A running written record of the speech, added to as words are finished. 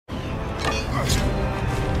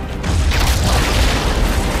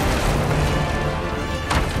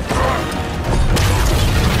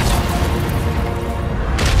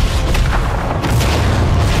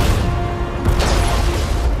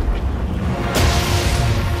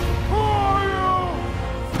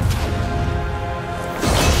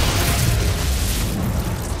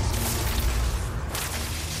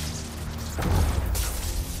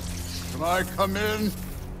I come in?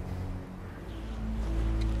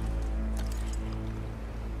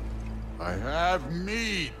 I have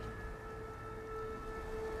meat.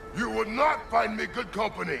 You would not find me good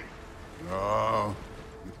company. No.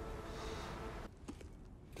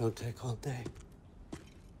 Don't take all day.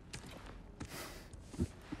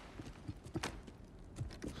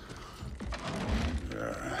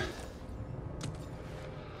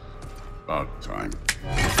 About time.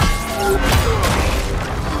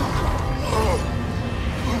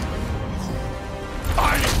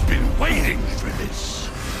 I've been waiting for this.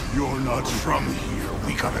 You're not from here.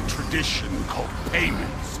 We got a tradition called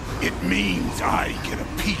payments. It means I get a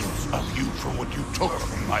piece of you for what you took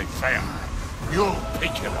from my family. You'll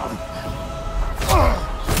pick it up.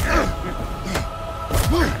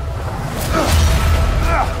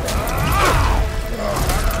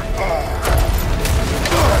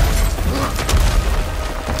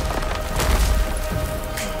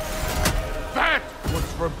 That was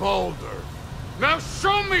for Baldur. Now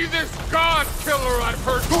show me this god killer I've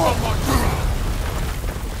heard so much about.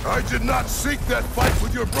 I did not seek that fight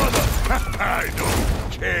with your brother. I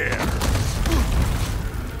don't care.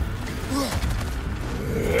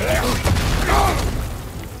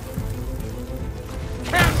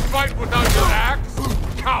 Can't fight without your axe,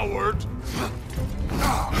 coward.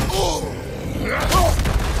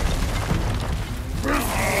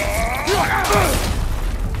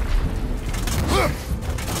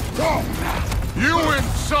 You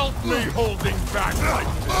insult me holding back like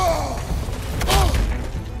this.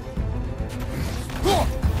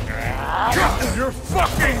 You're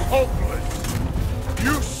fucking hopeless.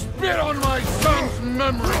 You spit on my son's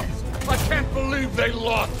memories. I can't believe they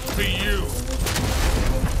lost to you.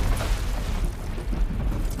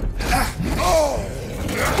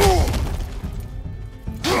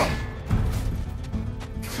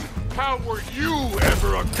 How were you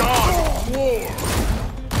ever a god of war?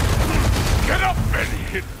 Get up and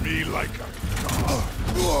hit me like a god.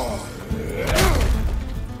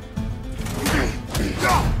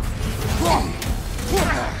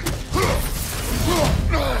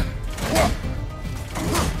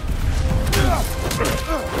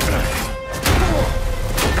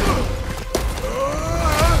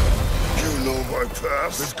 You know my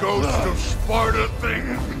past. The ghost of Sparta thing?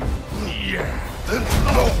 Yeah. Then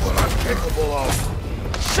know what I'm capable of.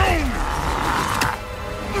 Show me!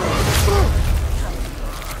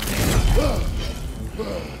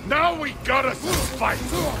 Now we gotta fight!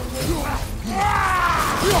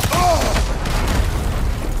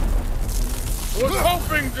 Was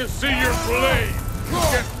hoping to see your blade.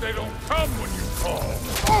 Guess they don't come when you call.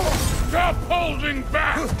 Stop holding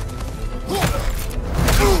back!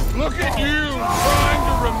 Look at you, trying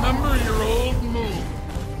to remember your old move.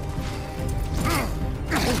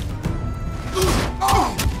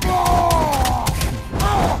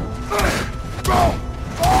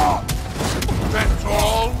 That's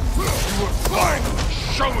all? You were finally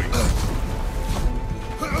showing us.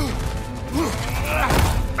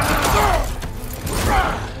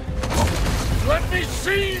 Let me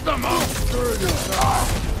see the monster inside.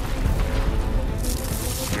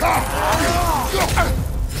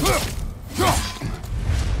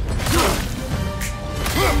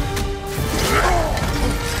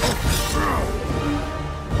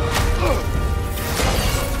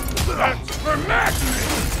 That's for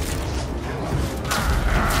madness!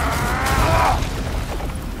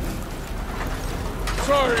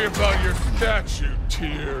 Sorry about your statue,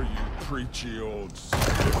 Tyr, you preachy old stiff.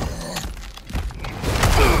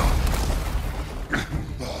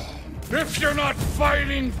 If you're not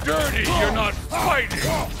fighting dirty, you're not fighting,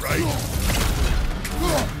 right?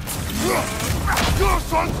 Your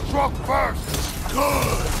son struck first.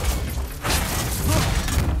 Good.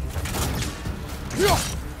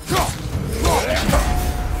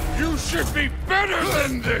 You should be better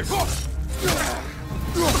than this!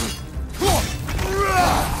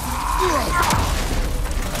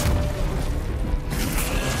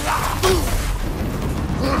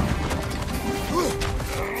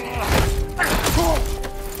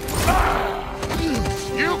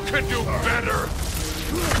 You could do better!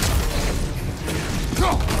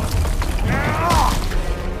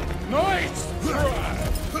 Nice try!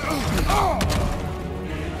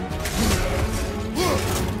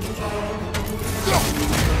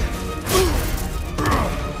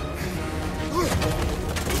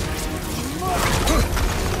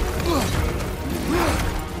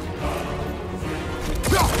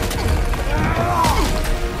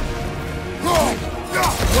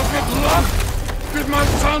 Look at luck! Did my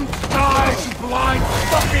son die to blind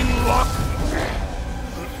fucking luck?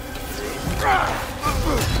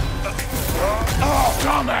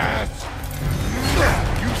 Dumbass!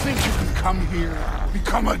 You think you can come here,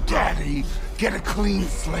 become a daddy, get a clean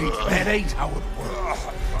slate? That ain't how it works.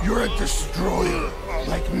 You're a destroyer,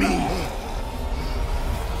 like me.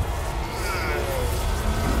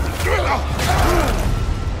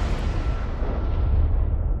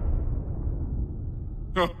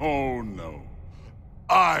 Oh, no.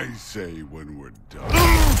 I say when we're done.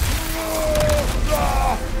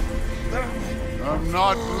 I'm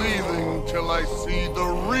not leaving till I see the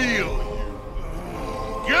real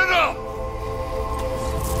you. Get up!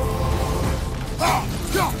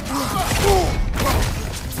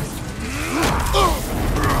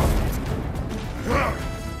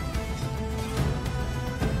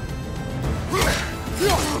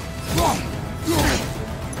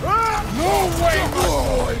 No way, my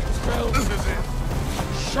boy! Spells is it?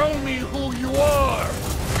 Show me who you are!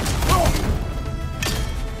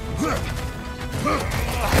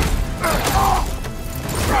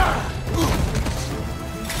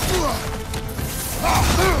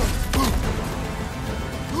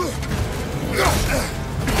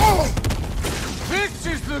 This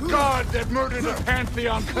is the god that murdered a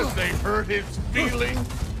pantheon because they hurt his feelings?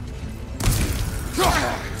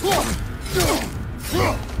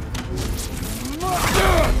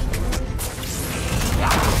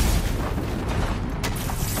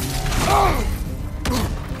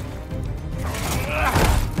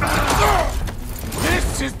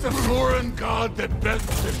 This is the foreign god that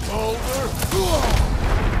bested Baldur?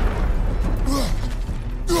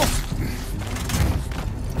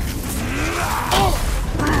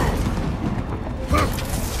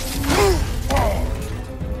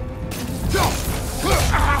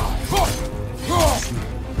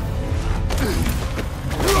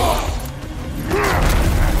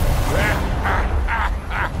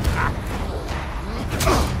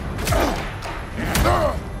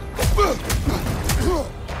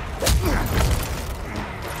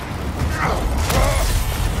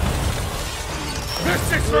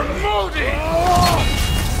 This is for Modi!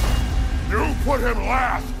 You put him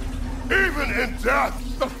last, even in death!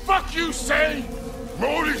 The fuck you say?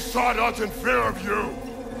 Modi sought us in fear of you.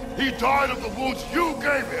 He died of the wounds you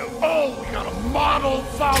gave him. Oh, we got a model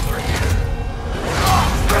father here.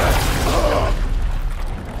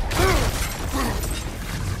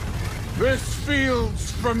 This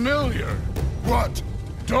feels familiar. What?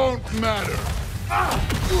 Don't matter.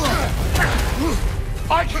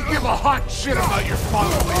 I can give a hot shit about your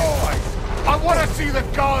fatherly advice. I want to see the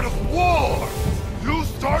god of war. You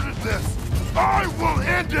started this. I will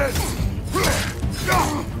end it.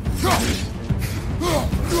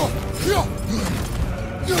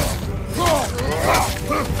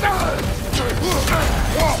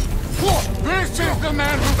 This is the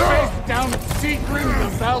man who faced down Secret the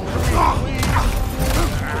Valkyrie Queen.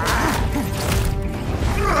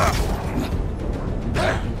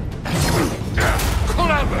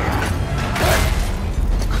 Clever!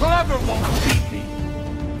 Clever won't beat me!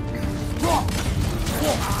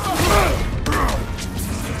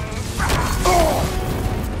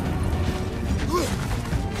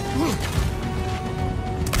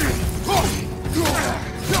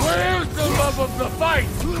 Where's the love of the fight?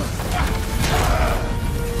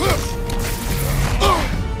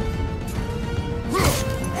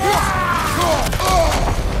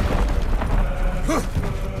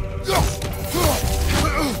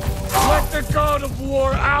 Let the god of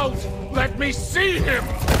war out! Let me see him!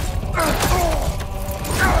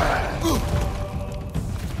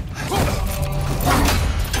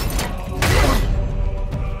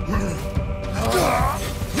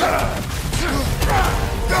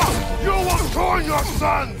 You will join your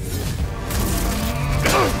sons!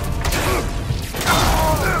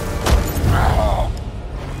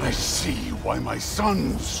 I see why my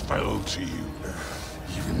sons fell to you.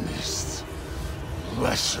 Even this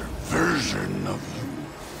lesser version of you.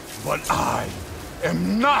 But I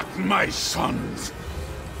am not my sons.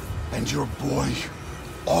 And your boy,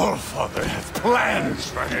 Allfather, has plans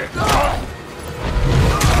for him.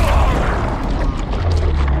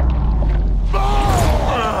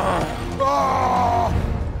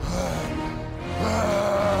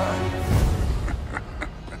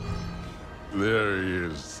 There he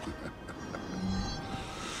is.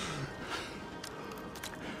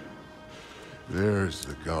 There's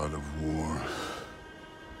the god of war.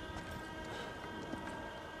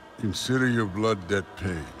 Consider your blood debt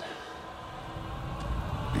paid.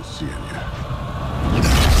 Be seeing you.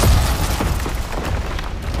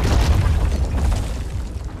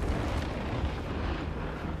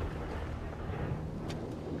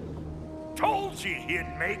 Told you he'd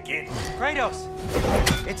make it. Kratos!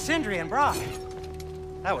 It's Sindri and Brock.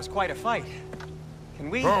 That was quite a fight. Can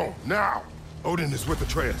we... Oh, now! Odin is with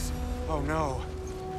Atreus. Oh no.